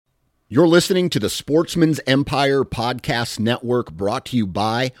You're listening to the Sportsman's Empire Podcast Network, brought to you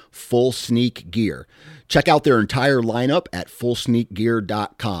by Full Sneak Gear. Check out their entire lineup at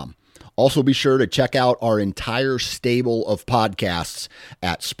fullsneakgear.com. Also be sure to check out our entire stable of podcasts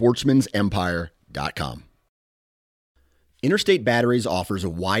at sportsmansempire.com. Interstate Batteries offers a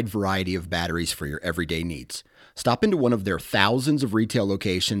wide variety of batteries for your everyday needs. Stop into one of their thousands of retail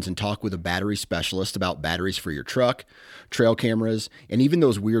locations and talk with a battery specialist about batteries for your truck, trail cameras, and even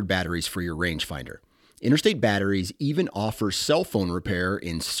those weird batteries for your rangefinder. Interstate Batteries even offers cell phone repair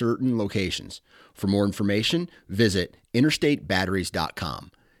in certain locations. For more information, visit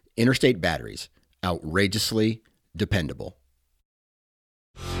interstatebatteries.com. Interstate Batteries, outrageously dependable.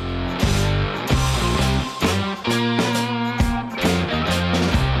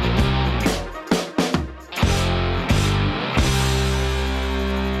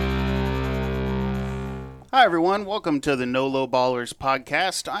 Hi everyone, welcome to the No Lowballers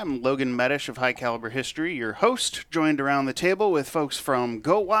podcast. I'm Logan Medish of High Caliber History, your host, joined around the table with folks from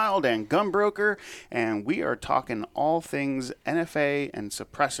Go Wild and Gunbroker, and we are talking all things NFA and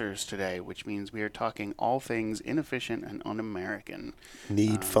suppressors today, which means we are talking all things inefficient and un-American.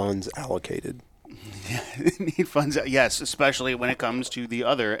 Need funds allocated. Need funds, yes, especially when it comes to the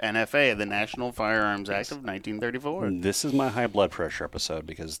other NFA, the National Firearms Act of 1934. This is my high blood pressure episode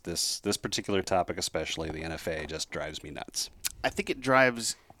because this particular topic, especially the NFA, just drives me nuts. I think it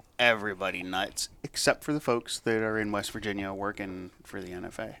drives everybody nuts, except for the folks that are in West Virginia working for the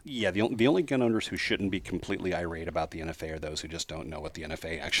NFA. Yeah, the only gun owners who shouldn't be completely irate about the NFA are those who just don't know what the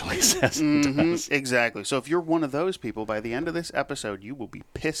NFA actually says and does. Exactly. So if you're one of those people, by the end of this episode, you will be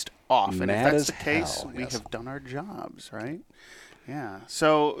pissed off. And Mad if that's as the case, hell, we yes. have done our jobs, right? Yeah.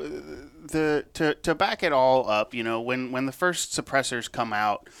 So to back it all up, you know, when the first suppressors come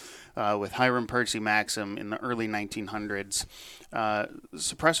out, with Hiram Percy Maxim in the early 1900s,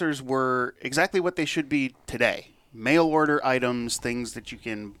 suppressors were exactly what they should be today. Mail order items, things that you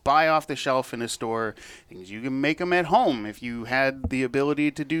can buy off the shelf in a store, things you can make them at home if you had the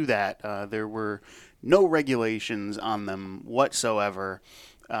ability to do that. There were no regulations on them whatsoever,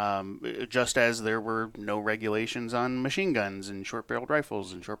 just as there were no regulations on machine guns and short-barreled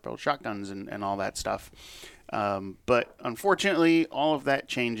rifles and short-barreled shotguns and all that stuff. But unfortunately, all of that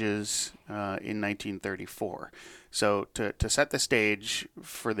changes in 1934. So to set the stage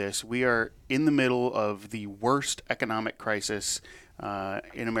for this, we are in the middle of the worst economic crisis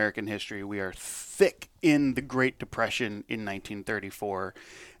in American history. We are thick in the Great Depression in 1934,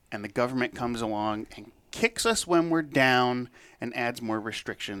 and the government comes along and kicks us when we're down and adds more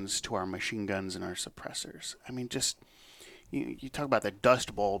restrictions to our machine guns and our suppressors. I mean, just you talk about the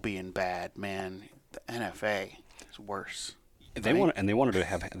Dust Bowl being bad, man. The NFA is worse. They wanted to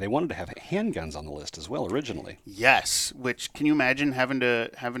have handguns on the list as well originally. Yes, which can you imagine having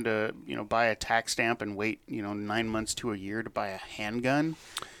to buy a tax stamp and wait 9 months to a year to buy a handgun?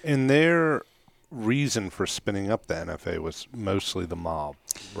 And their reason for spinning up the NFA was mostly the mob,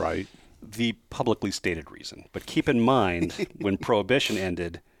 right? The publicly stated reason. But keep in mind, when Prohibition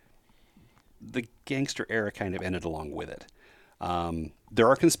ended, the gangster era kind of ended along with it. There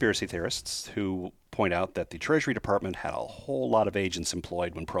are conspiracy theorists who point out that the Treasury Department had a whole lot of agents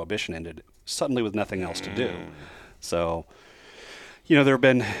employed when Prohibition ended, suddenly with nothing else to do. So, there have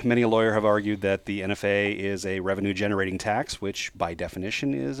been many a lawyer have argued that the NFA is a revenue-generating tax, which by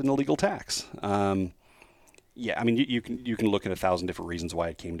definition is an illegal tax. Yeah, I mean, you can look at 1,000 different reasons why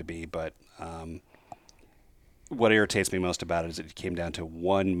it came to be, but what irritates me most about it is it came down to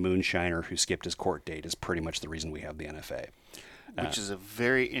one moonshiner who skipped his court date is pretty much the reason we have the NFA. Which is a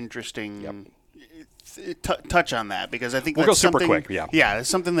very interesting touch on that, because I think we'll that's go super something, quick. Yeah, it's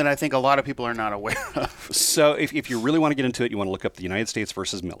something that I think a lot of people are not aware of. So if you really want to get into it, you want to look up the United States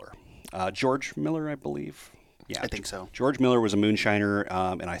versus Miller. George Miller, I believe. Yeah, I think so. George Miller was a moonshiner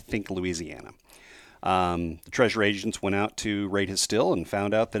in, I think, Louisiana. The Treasury agents went out to raid his still and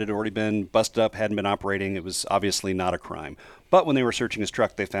found out that it had already been busted up, hadn't been operating. It was obviously not a crime. But when they were searching his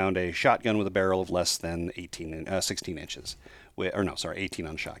truck, they found a shotgun with a barrel of less than 16 inches. 18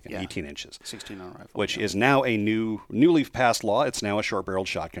 on shotgun, 18 inches. 16 on rifle. Which is now a newly passed law. It's now a short-barreled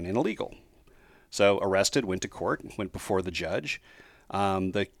shotgun and illegal. So arrested, went to court, went before the judge.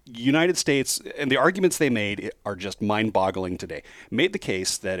 The United States, and the arguments they made are just mind-boggling today, made the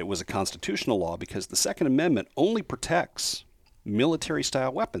case that it was a constitutional law because the Second Amendment only protects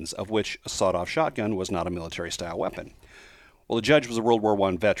military-style weapons, of which a sawed-off shotgun was not a military-style weapon. Well, the judge was a World War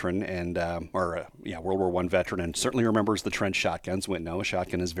I veteran, and World War I veteran, and certainly remembers the trench shotguns. Went, no, a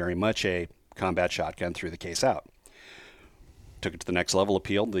shotgun is very much a combat shotgun. Threw the case out. Took it to the next level,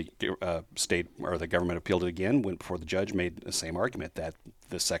 appealed. The state or the government appealed it again. Went before the judge, made the same argument that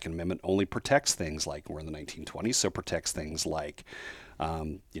the Second Amendment only protects things like we're in the 1920s, so protects things like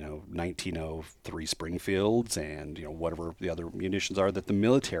 1903 Springfields and whatever the other munitions are that the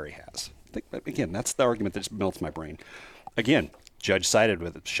military has. Again, that's the argument that just melts my brain. Again, judge sided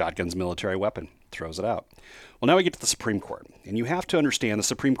with it. Shotgun's military weapon. Throws it out. Well, now we get to the Supreme Court. And you have to understand the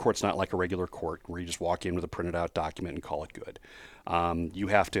Supreme Court's not like a regular court where you just walk in with a printed out document and call it good. You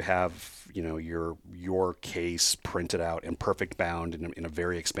have to have your case printed out and perfect bound in a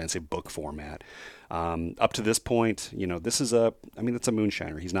very expensive book format. Up to this point, it's a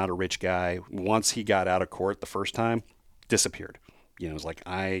moonshiner. He's not a rich guy. Once he got out of court the first time, disappeared. It was like,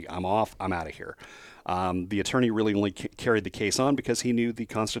 I'm off, I'm out of here. The attorney really only carried the case on because he knew the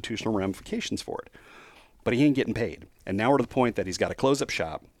constitutional ramifications for it. But he ain't getting paid. And now we're to the point that he's got to close up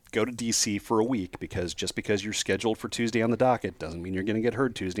shop, go to D.C. for a week, because just because you're scheduled for Tuesday on the docket doesn't mean you're going to get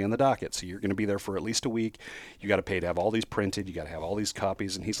heard Tuesday on the docket. So you're going to be there for at least a week. You got to pay to have all these printed. You got to have all these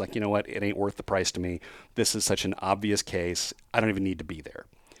copies. And he's like, you know what? It ain't worth the price to me. This is such an obvious case. I don't even need to be there.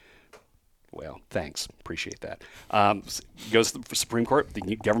 Well, thanks. Appreciate that. Goes to the Supreme Court.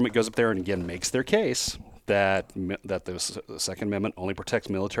 The government goes up there and again makes their case that the Second Amendment only protects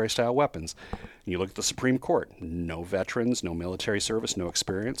military-style weapons. And you look at the Supreme Court. No veterans, no military service, no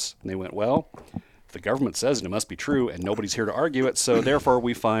experience. And they went, well, the government says it, it must be true, and nobody's here to argue it, so therefore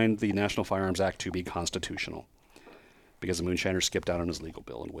we find the National Firearms Act to be constitutional. Because the moonshiner skipped out on his legal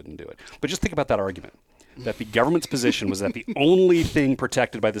bill and wouldn't do it. But just think about that argument. That the government's position was that the only thing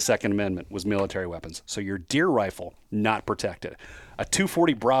protected by the Second Amendment was military weapons. So your deer rifle, not protected. A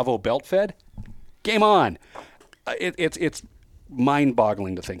 240 Bravo belt fed, game on. It's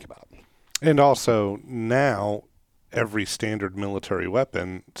mind-boggling to think about. And also, now, every standard military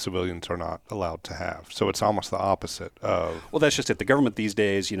weapon civilians are not allowed to have. So it's almost the opposite of... Well, that's just it. The government these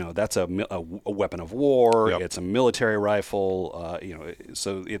days, that's a weapon of war. Yep. It's a military rifle.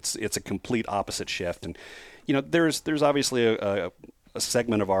 So it's a complete opposite shift. And, there's obviously a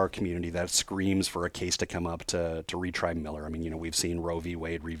segment of our community that screams for a case to come up to retry Miller. I mean, we've seen Roe v.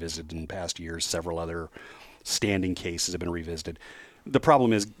 Wade revisited in past years. Several other standing cases have been revisited. The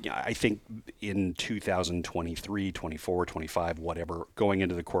problem is, I think in 2023, 24, 25, whatever, going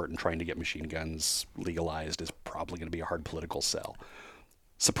into the court and trying to get machine guns legalized is probably going to be a hard political sell.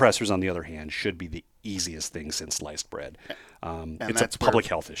 Suppressors, on the other hand, should be the easiest thing since sliced bread. It's a public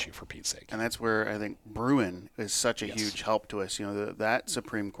health issue, for Pete's sake. And that's where I think Bruin is such a huge help to us. That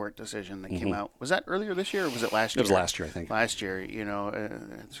Supreme Court decision that came out, was that earlier this year or was it last year? It was last year, I think. Last year,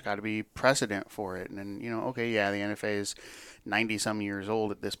 there's got to be precedent for it. And, the NFA is 90-some years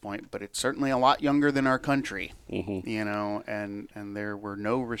old at this point, but it's certainly a lot younger than our country, and there were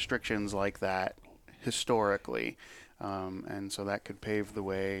no restrictions like that historically. And so that could pave the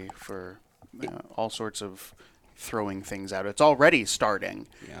way for all sorts of throwing things out. It's already starting.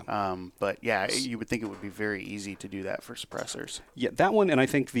 Yeah. But you would think it would be very easy to do that for suppressors. Yeah, that one, and I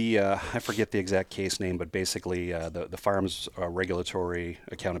think I forget the exact case name, but basically the Firearms Regulatory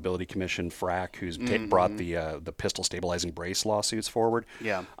Accountability Commission, FRAC, who's brought the pistol stabilizing brace lawsuits forward.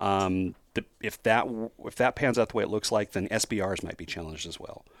 Yeah. If that pans out the way it looks like, then SBRs might be challenged as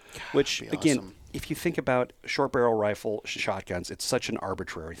well. Which, again, awesome. If you think about short barrel rifle shotguns, it's such an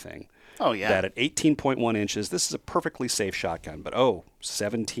arbitrary thing. Oh, yeah. That at 18.1 inches, this is a perfectly safe shotgun. But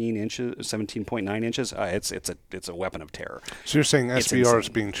 17.9 inches, it's a weapon of terror. So you're saying SBR is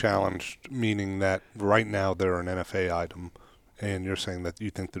being challenged, meaning that right now they're an NFA item, and you're saying that you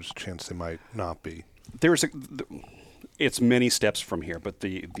think there's a chance they might not be. It's many steps from here, but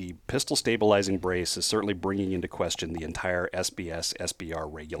the pistol stabilizing brace is certainly bringing into question the entire SBR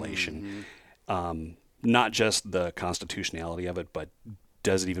regulation. Not just the constitutionality of it, but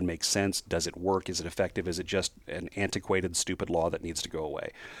does it even make sense? Does it work? Is it effective? Is it just an antiquated, stupid law that needs to go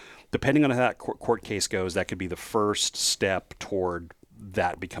away? Depending on how that court case goes, that could be the first step toward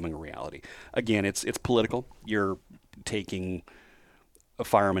that becoming a reality. Again, it's political. You're taking a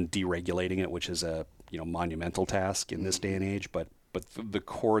firearm and deregulating it, which is a monumental task in this day and age. But the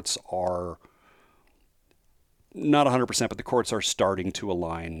courts are not 100%, but the courts are starting to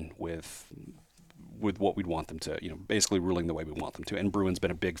align with what we'd want them to, basically ruling the way we want them to. And Bruin's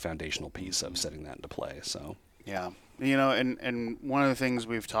been a big foundational piece of setting that into play. So yeah, and one of the things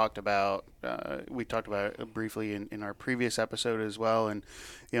we've talked about, we talked about it briefly in our previous episode as well. And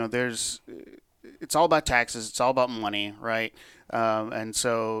it's all about taxes, it's all about money, right? And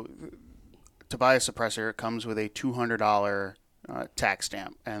so to buy a suppressor, it comes with a $200 tax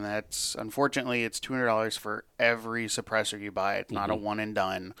stamp, and that's unfortunately it's $200 for every suppressor you buy. It's not a one and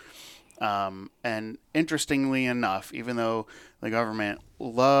done. And interestingly enough, even though the government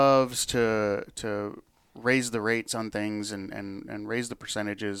loves to raise the rates on things and raise the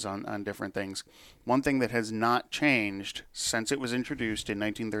percentages on different things. One thing that has not changed since it was introduced in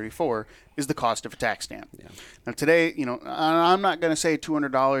 1934 is the cost of a tax stamp. Yeah. Now today, I'm not going to say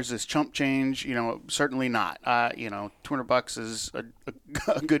 $200 is chump change. Certainly not. $200 is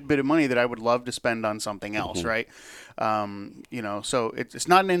a good bit of money that I would love to spend on something else, right? So it's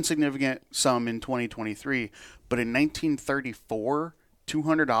not an insignificant sum in 2023, but in 1934,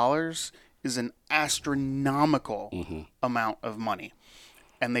 $200 is an astronomical amount of money.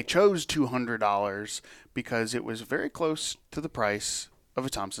 And they chose $200 because it was very close to the price of a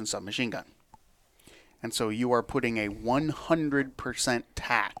Thompson submachine gun. And so you are putting a 100%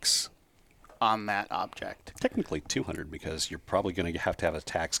 tax on that object. Technically 200 because you're probably going to have a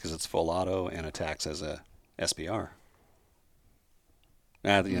tax because it's full auto and a tax as a SBR.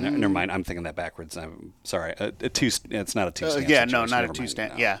 Never mind. I'm thinking that backwards. I'm sorry. It's not a two stamp. Yeah, situation. no, not a two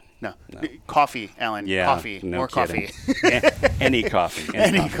stamp. Yeah, no. Coffee, Alan. Yeah, coffee. No more kidding. Coffee. Any coffee.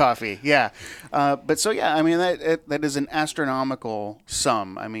 Any coffee. Yeah. But so yeah, I mean that is an astronomical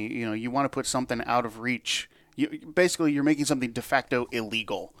sum. I mean, you want to put something out of reach. Basically, you're making something de facto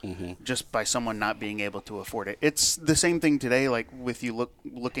illegal just by someone not being able to afford it. It's the same thing today, like with you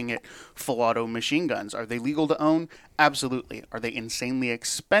looking at full auto machine guns. Are they legal to own? Absolutely. Are they insanely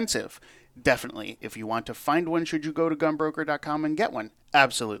expensive? Definitely. If you want to find one, should you go to gunbroker.com and get one?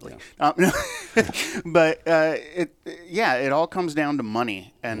 Absolutely. Yeah. But it all comes down to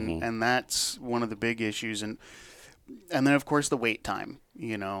money, and that's one of the big issues. And then, of course, the wait time.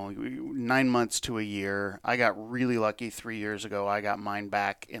 9 months to a year. I got really lucky 3 years ago. I got mine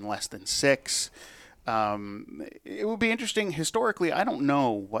back in less than 6. It would be interesting. Historically, I don't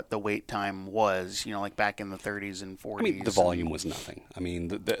know what the wait time was, like back in the 30s and 40s. I mean, the volume was nothing. I mean,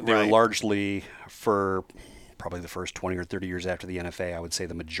 they were largely, for probably the first 20 or 30 years after the NFA, I would say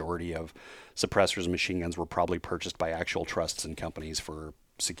the majority of suppressors and machine guns were probably purchased by actual trusts and companies for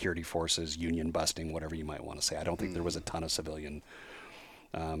security forces, union busting, whatever you might want to say. I don't think there was a ton of civilian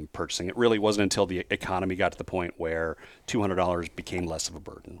purchasing. It really wasn't until the economy got to the point where $200 became less of a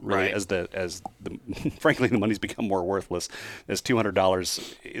burden. Really, as frankly, the money's become more worthless. As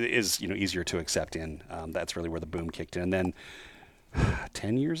 $200 is easier to accept in. That's really where the boom kicked in. And then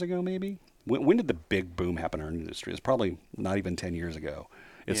 10 years ago, maybe. When did the big boom happen in our industry? It's probably not even 10 years ago.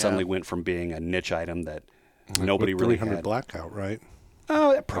 It suddenly went from being a niche item that nobody really had. Blackout, right?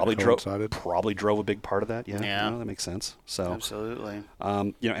 Oh, it probably drove a big part of that. Yeah. That makes sense. So absolutely.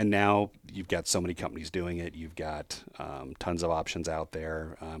 And now you've got so many companies doing it. You've got tons of options out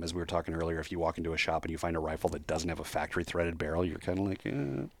there. As we were talking earlier, if you walk into a shop and you find a rifle that doesn't have a factory threaded barrel, you're kind of like, I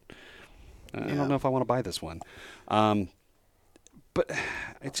don't know if I want to buy this one. But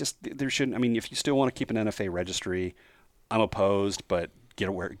it's just there shouldn't. I mean, if you still want to keep an NFA registry, I'm opposed, but get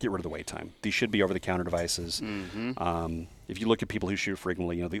rid of the wait time. These should be over-the-counter devices. If you look at people who shoot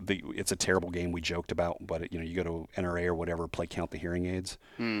frequently, it's a terrible game we joked about, but you go to NRA or whatever, play Count the Hearing Aids,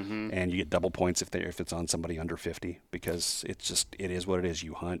 and you get double points if it's on somebody under 50, because it is what it is.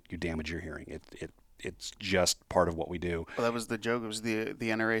 You hunt, you damage your hearing. It's just part of what we do. Well, that was the joke. It was the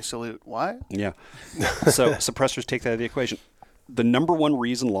NRA salute. What? Yeah. So suppressors take that out of the equation. The number one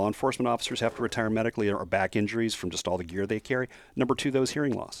reason law enforcement officers have to retire medically are back injuries from just all the gear they carry. Number two, those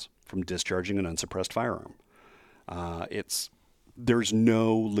hearing loss from discharging an unsuppressed firearm. There's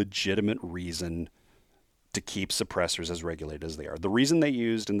no legitimate reason to keep suppressors as regulated as they are. The reason they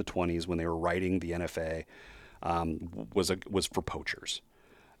used in the 20s when they were writing the NFA was for poachers.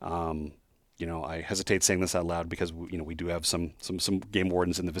 I hesitate saying this out loud because we do have some game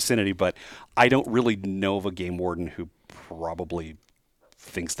wardens in the vicinity, but I don't really know of a game warden who probably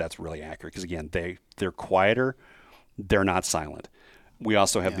thinks that's really accurate, because again, they're quieter, they're not silent. We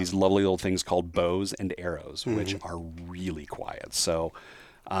also have these lovely little things called bows and arrows, which are really quiet. So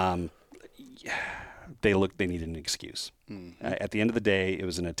they need an excuse. At the end of the day, it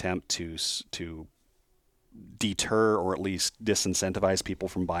was an attempt to deter or at least disincentivize people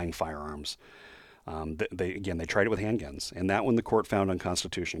from buying firearms. They tried it with handguns, and that one the court found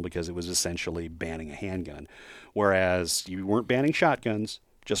unconstitutional because it was essentially banning a handgun, whereas you weren't banning shotguns,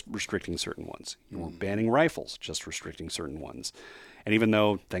 just restricting certain ones. You weren't banning rifles, just restricting certain ones. And even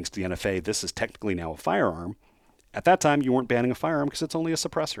though, thanks to the NFA, this is technically now a firearm, at that time you weren't banning a firearm because it's only a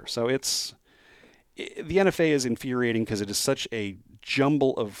suppressor. So the NFA is infuriating because it is such a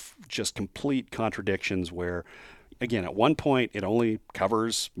jumble of just complete contradictions where, again, at one point it only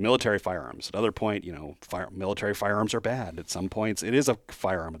covers military firearms. At another point, military firearms are bad. At some points it is a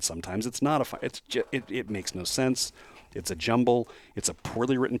firearm, and sometimes it's not a firearm. It makes no sense. It's a jumble. It's a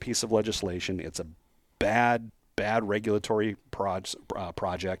poorly written piece of legislation. It's a bad regulatory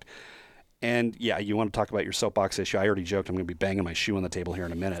project. And yeah, you want to talk about your soapbox issue. I already joked I'm going to be banging my shoe on the table here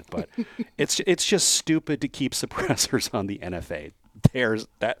in a minute, but it's just stupid to keep suppressors on the NFA. There's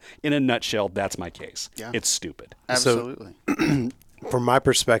that in a nutshell. That's my case. Yeah. It's stupid. Absolutely. From my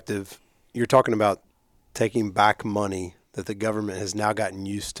perspective, you're talking about taking back money that the government has now gotten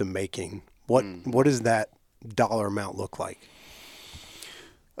used to making. What does that dollar amount look like?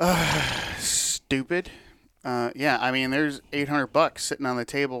 Stupid. Yeah, I mean, there's $800 sitting on the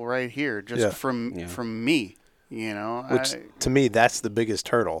table right here, just from me. You know, Which to me, that's the biggest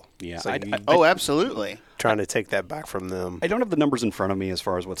hurdle. Yeah. It's like absolutely. trying to take that back from them. I don't have the numbers in front of me as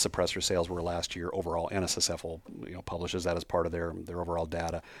far as what suppressor sales were last year overall. NSSF will publishes that as part of their overall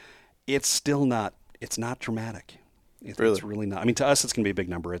data. It's still not. It's not dramatic. It's really not. I mean, to us, it's going to be a big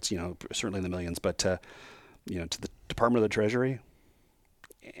number. It's certainly in the millions, but to the Department of the Treasury,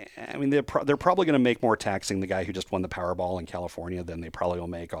 I mean, they're probably going to make more taxing the guy who just won the Powerball in California than they probably will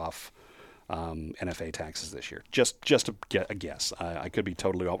make off NFA taxes this year. Just a guess. I could be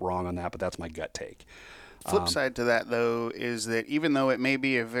totally wrong on that, but that's my gut take. Flip side to that, though, is that even though it may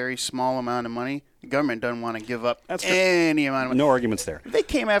be a very small amount of money, the government doesn't want to give up any amount of money. No arguments there. They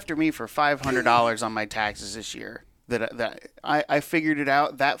came after me for $500 on my taxes this year. That I figured it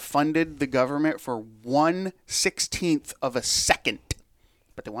out. That funded the government for 1/16 of a second,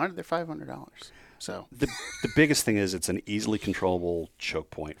 but they wanted their $500. So the biggest thing is it's an easily controllable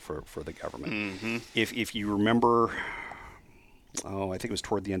choke point for the government. Mm-hmm. If you remember, I think it was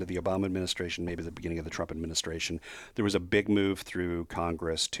toward the end of the Obama administration, maybe the beginning of the Trump administration, there was a big move through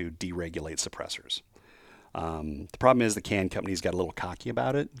Congress to deregulate suppressors. The problem is the can companies got a little cocky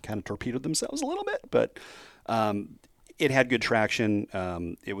about it, kind of torpedoed themselves a little bit, but it had good traction.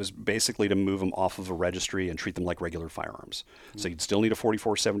 It was basically to move them off of a registry and treat them like regular firearms. So you'd still need a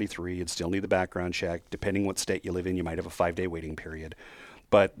 4473, you'd still need the background check. Depending what state you live in, you might have a 5-day waiting period.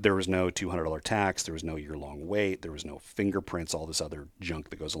 But there was no $200 tax, there was no year-long wait, there was no fingerprints, all this other junk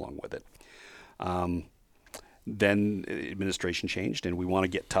that goes along with it. Then administration changed, and we want to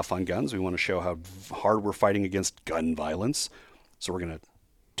get tough on guns. We want to show how hard we're fighting against gun violence. So we're going to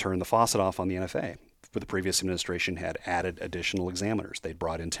turn the faucet off on the NFA. But the previous administration had added additional examiners. They'd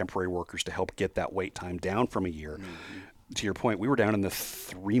brought in temporary workers to help get that wait time down from a year. Mm-hmm. To your point, we were down in the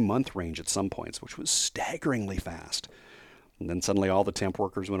 3-month range at some points, which was staggeringly fast. And then suddenly all the temp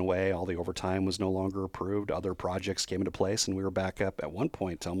workers went away. All the overtime was no longer approved. Other projects came into place, and we were back up at one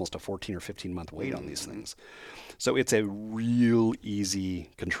point to almost a 14 or 15-month wait on these things. So it's a real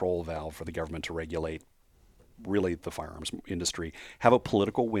easy control valve for the government to regulate really the firearms industry. Have a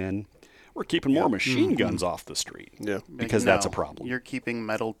political win. We're keeping more machine guns off the street because that's a problem. You're keeping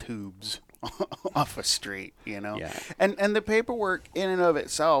metal tubes off a street, Yeah. And the paperwork in and of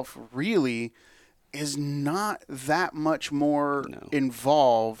itself really is not that much more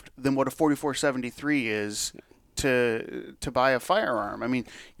involved than what a 4473 is to buy a firearm. I mean,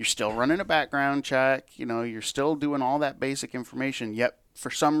 you're still running a background check, you're still doing all that basic information, yet for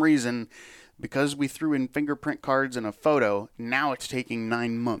some reason, because we threw in fingerprint cards and a photo, now it's taking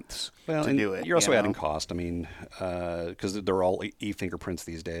 9 months to do it. You're also adding cost. I mean, because they're all e-fingerprints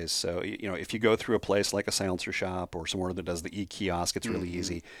these days. So, if you go through a place like a silencer shop or somewhere that does the e-kiosk, it's really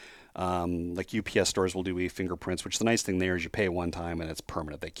easy. Like UPS stores will do e-fingerprints, which the nice thing there is you pay one time and it's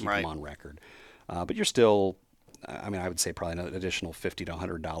permanent. They keep them on record. But you're still, I would say probably an additional $50 to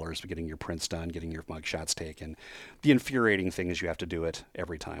 $100 for getting your prints done, getting your mug shots taken. The infuriating thing is you have to do it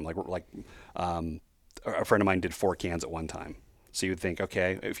every time. Like a friend of mine did 4 cans at one time. So you'd think,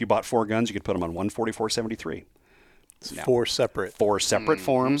 okay, if you bought 4 guns, you could put them on one 4473. Four separate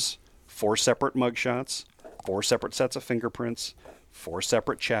forms, 4 separate mug shots, 4 separate sets of fingerprints, 4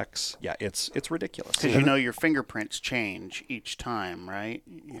 separate checks. Yeah, it's ridiculous. Because your fingerprints change each time, right?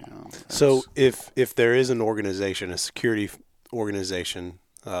 So if there is an organization, a security organization,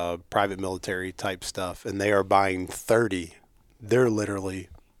 private military type stuff, and they are buying 30, they're literally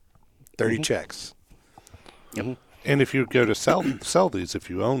 30 checks. Yep. And if you go to sell these, if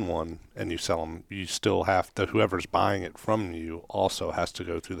you own one and you sell them, you still have to, whoever's buying it from you also has to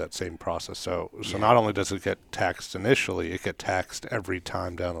go through that same process. So not only does it get taxed initially, it gets taxed every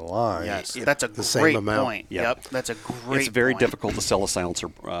time down the line. Yes, that's a great point. Yep, that's a great point. It's very difficult to sell a silencer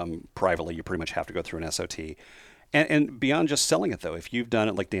privately. You pretty much have to go through an SOT. And beyond just selling it, though, if you've done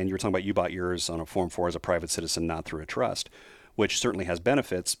it, like Dan, you were talking about, you bought yours on a Form 4 as a private citizen, not through a trust, which certainly has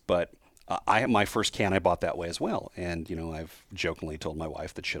benefits, but my first can I bought that way as well. And, I've jokingly told my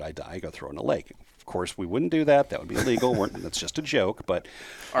wife that should I die, go throw it in a lake. Of course, we wouldn't do that. That would be illegal. That's just a joke. But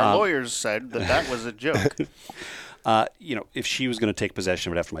our lawyers said that was a joke. If she was going to take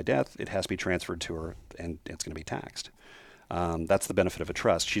possession of it after my death, it has to be transferred to her, and it's going to be taxed. That's the benefit of a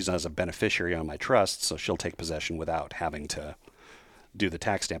trust. She's as a beneficiary on my trust, so she'll take possession without having to do the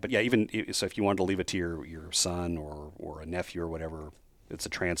tax stamp. But yeah, even so, if you wanted to leave it to your son or a nephew or whatever, it's a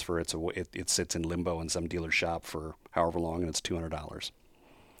transfer. It sits in limbo in some dealer's shop for however long, and it's $200.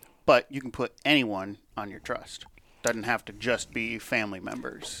 But you can put anyone on your trust. Doesn't have to just be family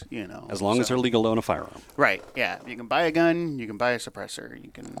members, As long as they're legal to own a firearm. Right. Yeah. You can buy a gun. You can buy a suppressor.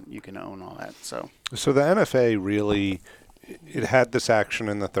 You can own all that. So the NFA really, it had this action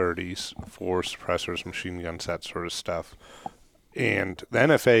in the 30s for suppressors, machine guns, that sort of stuff. And the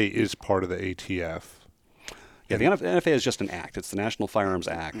NFA is part of the ATF. Yeah, the NFA is just an act. It's the National Firearms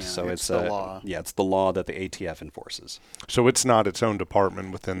Act. Yeah, so it's the law. Yeah, it's the law that the ATF enforces. So it's not its own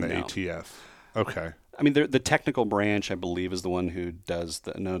department within the No. ATF. Okay. I mean, the technical branch, I believe, is the one who does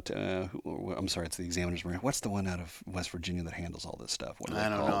the I'm sorry, it's the examiner's branch. What's the one out of West Virginia that handles all this stuff? What are they I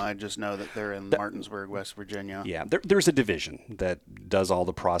don't called? know. I just know that they're in Martinsburg, West Virginia. Yeah, there's a division that does all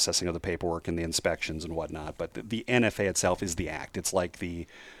the processing of the paperwork and the inspections and whatnot. But the NFA itself is the act. It's like the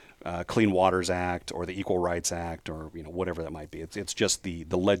Clean Waters Act or the Equal Rights Act or whatever that might be. It's just the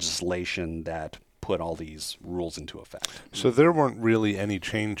legislation that put all these rules into effect. So there weren't really any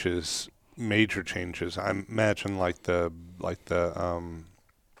major changes. I imagine like the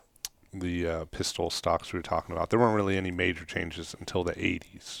pistol stocks we were talking about. There weren't really any major changes until the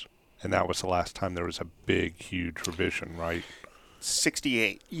 80s, and that was the last time there was a big, huge revision, right?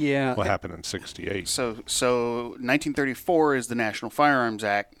 68. Yeah. What happened in 68? So 1934 is the National Firearms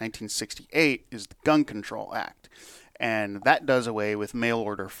Act. 1968 is the Gun Control Act. And that does away with mail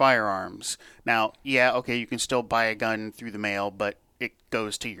order firearms. Now, yeah, okay, you can still buy a gun through the mail, but it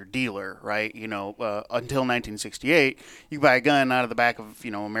goes to your dealer, right? Until 1968, you buy a gun out of the back of,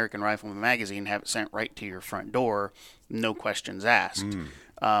 American Rifleman magazine, have it sent right to your front door, no questions asked.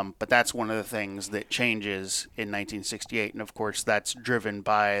 But that's one of the things that changes in 1968, and of course that's driven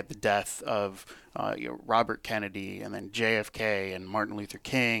by the death of Robert Kennedy and then JFK and Martin Luther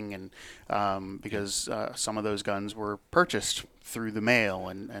King, and because some of those guns were purchased through the mail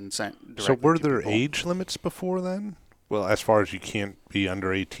and sent directly So were to there people. age limits before then? Well, as far as you can't be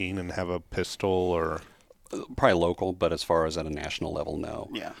under 18 and have a pistol or... Probably local, but as far as at a national level, no.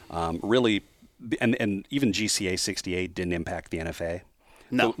 Yeah. Really, and even GCA 68 didn't impact the NFA.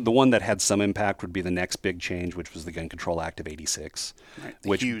 No. The one that had some impact would be the next big change, which was the Gun Control Act of 86. Right,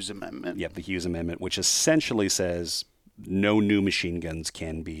 the Hughes Amendment. Yep, the Hughes Amendment, which essentially says no new machine guns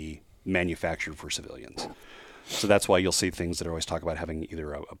can be manufactured for civilians. So that's why you'll see things that are always talk about having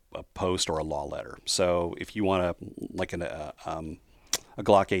either a post or a law letter. So if you want to, like a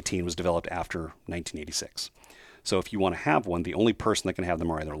Glock 18 was developed after 1986. So if you want to have one, the only person that can have them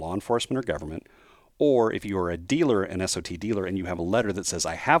are either law enforcement or government. Or if you are a dealer, an SOT dealer, and you have a letter that says,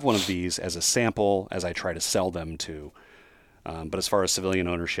 I have one of these as a sample as I try to sell them to. But as far as civilian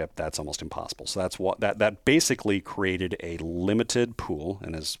ownership, that's almost impossible. So that's what that basically created a limited pool.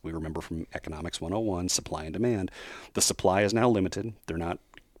 And as we remember from Economics 101, supply and demand, the supply is now limited. They're not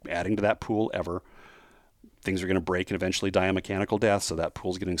adding to that pool ever. Things are going to break and eventually die a mechanical death. So that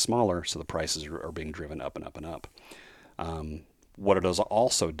pool's getting smaller. So the prices are being driven up and up and up. What it has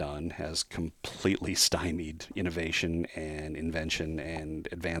also done has completely stymied innovation and invention and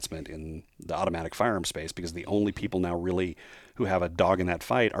advancement in the automatic firearm space, because the only people now really who have a dog in that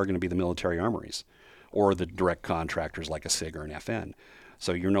fight are going to be the military armories or the direct contractors like a SIG or an FN.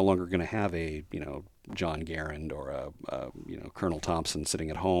 So you're no longer going to have a John Garand or a Colonel Thompson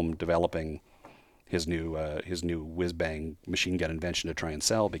sitting at home developing his new whiz-bang machine gun invention to try and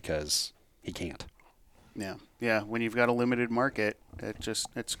sell, because he can't. Yeah. When you've got a limited market,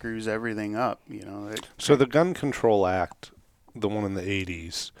 it screws everything up. So the Gun Control Act, the one in the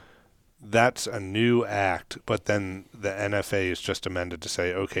 80s, that's a new act, but then the NFA is just amended to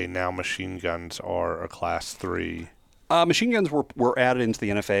say, okay, now machine guns are a Class 3. Machine guns were added into the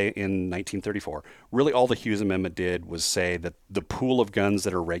NFA in 1934. Really, all the Hughes Amendment did was say that the pool of guns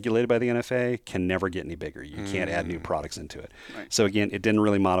that are regulated by the NFA can never get any bigger. You can't add new products into it. Right. So again, it didn't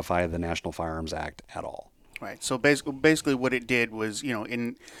really modify the National Firearms Act at all. Right. So basically what it did was,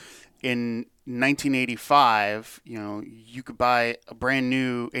 in 1985, you could buy a brand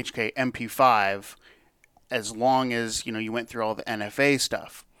new HK MP5 as long as, you went through all the NFA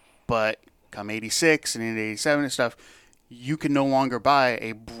stuff. But come 86 and into 87 and stuff, you can no longer buy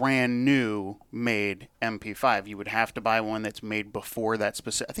a brand new made MP5. You would have to buy one that's made before that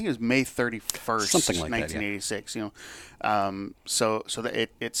specific. I think it was May 31st, something like 1986. That, yeah. So that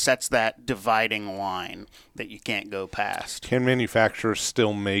it sets that dividing line that you can't go past. Can manufacturers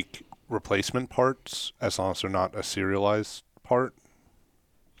still make replacement parts as long as they're not a serialized part?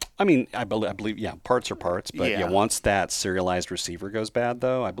 I mean, I believe, yeah, parts are parts, but Yeah. once that serialized receiver goes bad,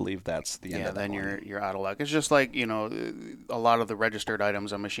 though, I believe that's the end Yeah, of the then line. you're out of luck. It's just like, a lot of the registered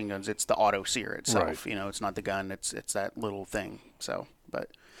items on machine guns, it's the auto sear itself. Right. It's not the gun, it's that little thing. So, but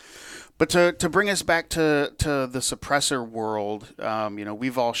to bring us back to the suppressor world,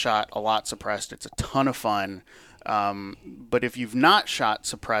 we've all shot a lot suppressed. It's a ton of fun. But if you've not shot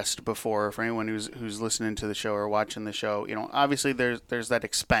suppressed before, for anyone who's listening to the show or watching the show, obviously there's that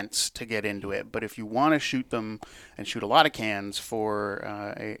expense to get into it. But if you want to shoot them and shoot a lot of cans for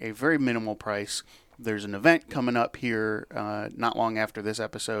a very minimal price, there's an event coming up here not long after this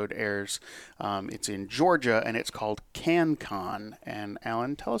episode airs. It's in Georgia, and it's called CanCon. And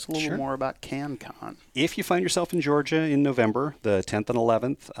Alan, tell us a little Sure. more about CanCon. If you find yourself in Georgia in November, the 10th and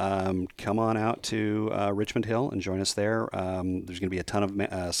 11th, come on out to Richmond Hill and join us there. There's going to be a ton of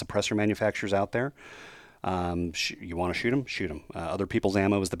suppressor manufacturers out there. You want to shoot them? Shoot them. Other people's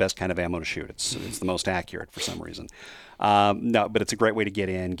ammo is the best kind of ammo to shoot. It's the most accurate for some reason. No, but it's a great way to get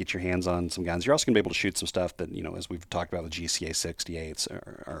in, get your hands on some guns. You're also going to be able to shoot some stuff that, as we've talked about with GCA 68s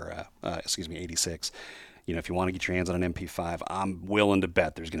or 86. If you want to get your hands on an MP5, I'm willing to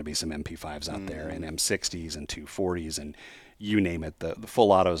bet there's going to be some MP5s out there, and M60s and 240s and you name it. The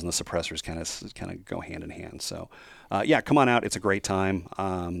full autos and the suppressors kind of go hand in hand. So, come on out. It's a great time.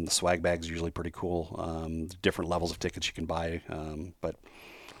 The swag bag's usually pretty cool. Different levels of tickets you can buy, but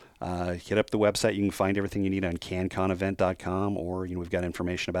hit up the website. You can find everything you need on canconevent.com, or we've got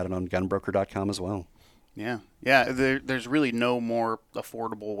information about it on gunbroker.com as well. Yeah. There's really no more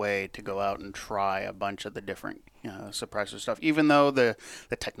affordable way to go out and try a bunch of the different suppressor stuff. Even though the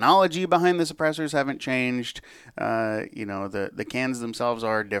technology behind the suppressors haven't changed, the cans themselves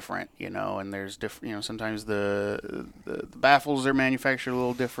are different. And there's different. Sometimes the baffles are manufactured a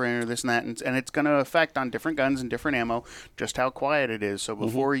little different, or this and that, and it's going to affect on different guns and different ammo just how quiet it is. So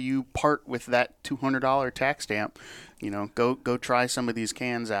before you part with that $200 tax stamp, go try some of these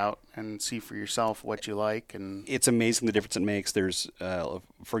cans out and see for yourself what you like. And it's amazing the difference it makes. There's,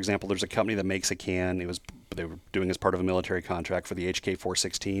 for example, there's a company that makes a can. They were doing as part of a military contract for the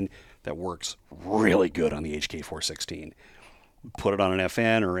HK416 that works really good on the HK416. Put it on an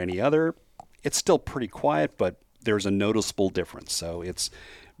FN or any other, it's still pretty quiet, but there's a noticeable difference. So it's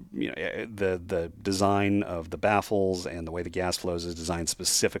the design of the baffles and the way the gas flows is designed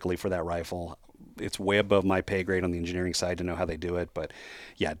specifically for that rifle. It's way above my pay grade on the engineering side to know how they do it. But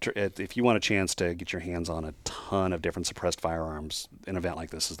yeah, if you want a chance to get your hands on a ton of different suppressed firearms, an event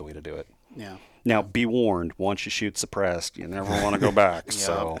like this is the way to do it. Yeah. Now, be warned, once you shoot suppressed, you never want to go back.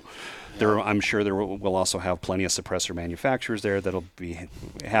 So I'm sure we'll also have plenty of suppressor manufacturers there that'll be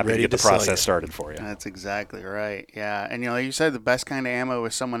happy to get the process started for you. That's exactly right. Yeah. And like you said, the best kind of ammo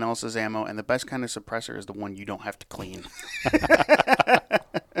is someone else's ammo, and the best kind of suppressor is the one you don't have to clean.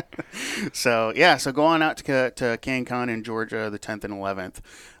 So go on out to CanCon in Georgia the 10th and 11th,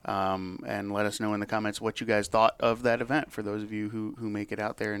 and let us know in the comments what you guys thought of that event, for those of you who make it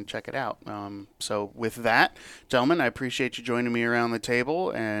out there and check it out. So with that, gentlemen, I appreciate you joining me around the table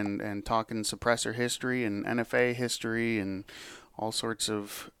and talking suppressor history and NFA history and all sorts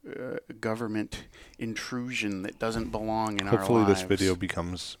of government intrusion that doesn't belong in our lives. Hopefully this video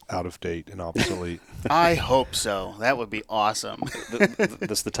becomes out of date and obsolete. I hope so. That would be awesome.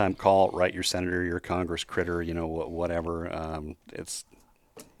 This is the time. Call, write your senator, your Congress critter, whatever.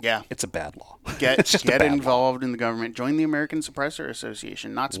 It's a bad law. Get involved in the government. Join the American Suppressor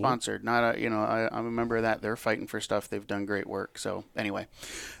Association. Not sponsored. Not I'm a member of that. They're fighting for stuff. They've done great work. So anyway,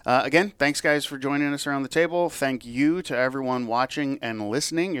 again, thanks guys for joining us around the table. Thank you to everyone watching and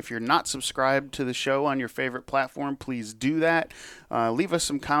listening. If you're not subscribed to the show on your favorite platform, please do that. Leave us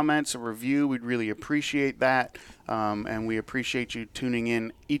some comments, a review. We'd really appreciate that. And we appreciate you tuning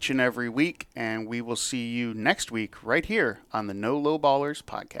in each and every week. And we will see you next week right here on the No Lowballers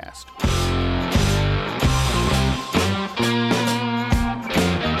podcast.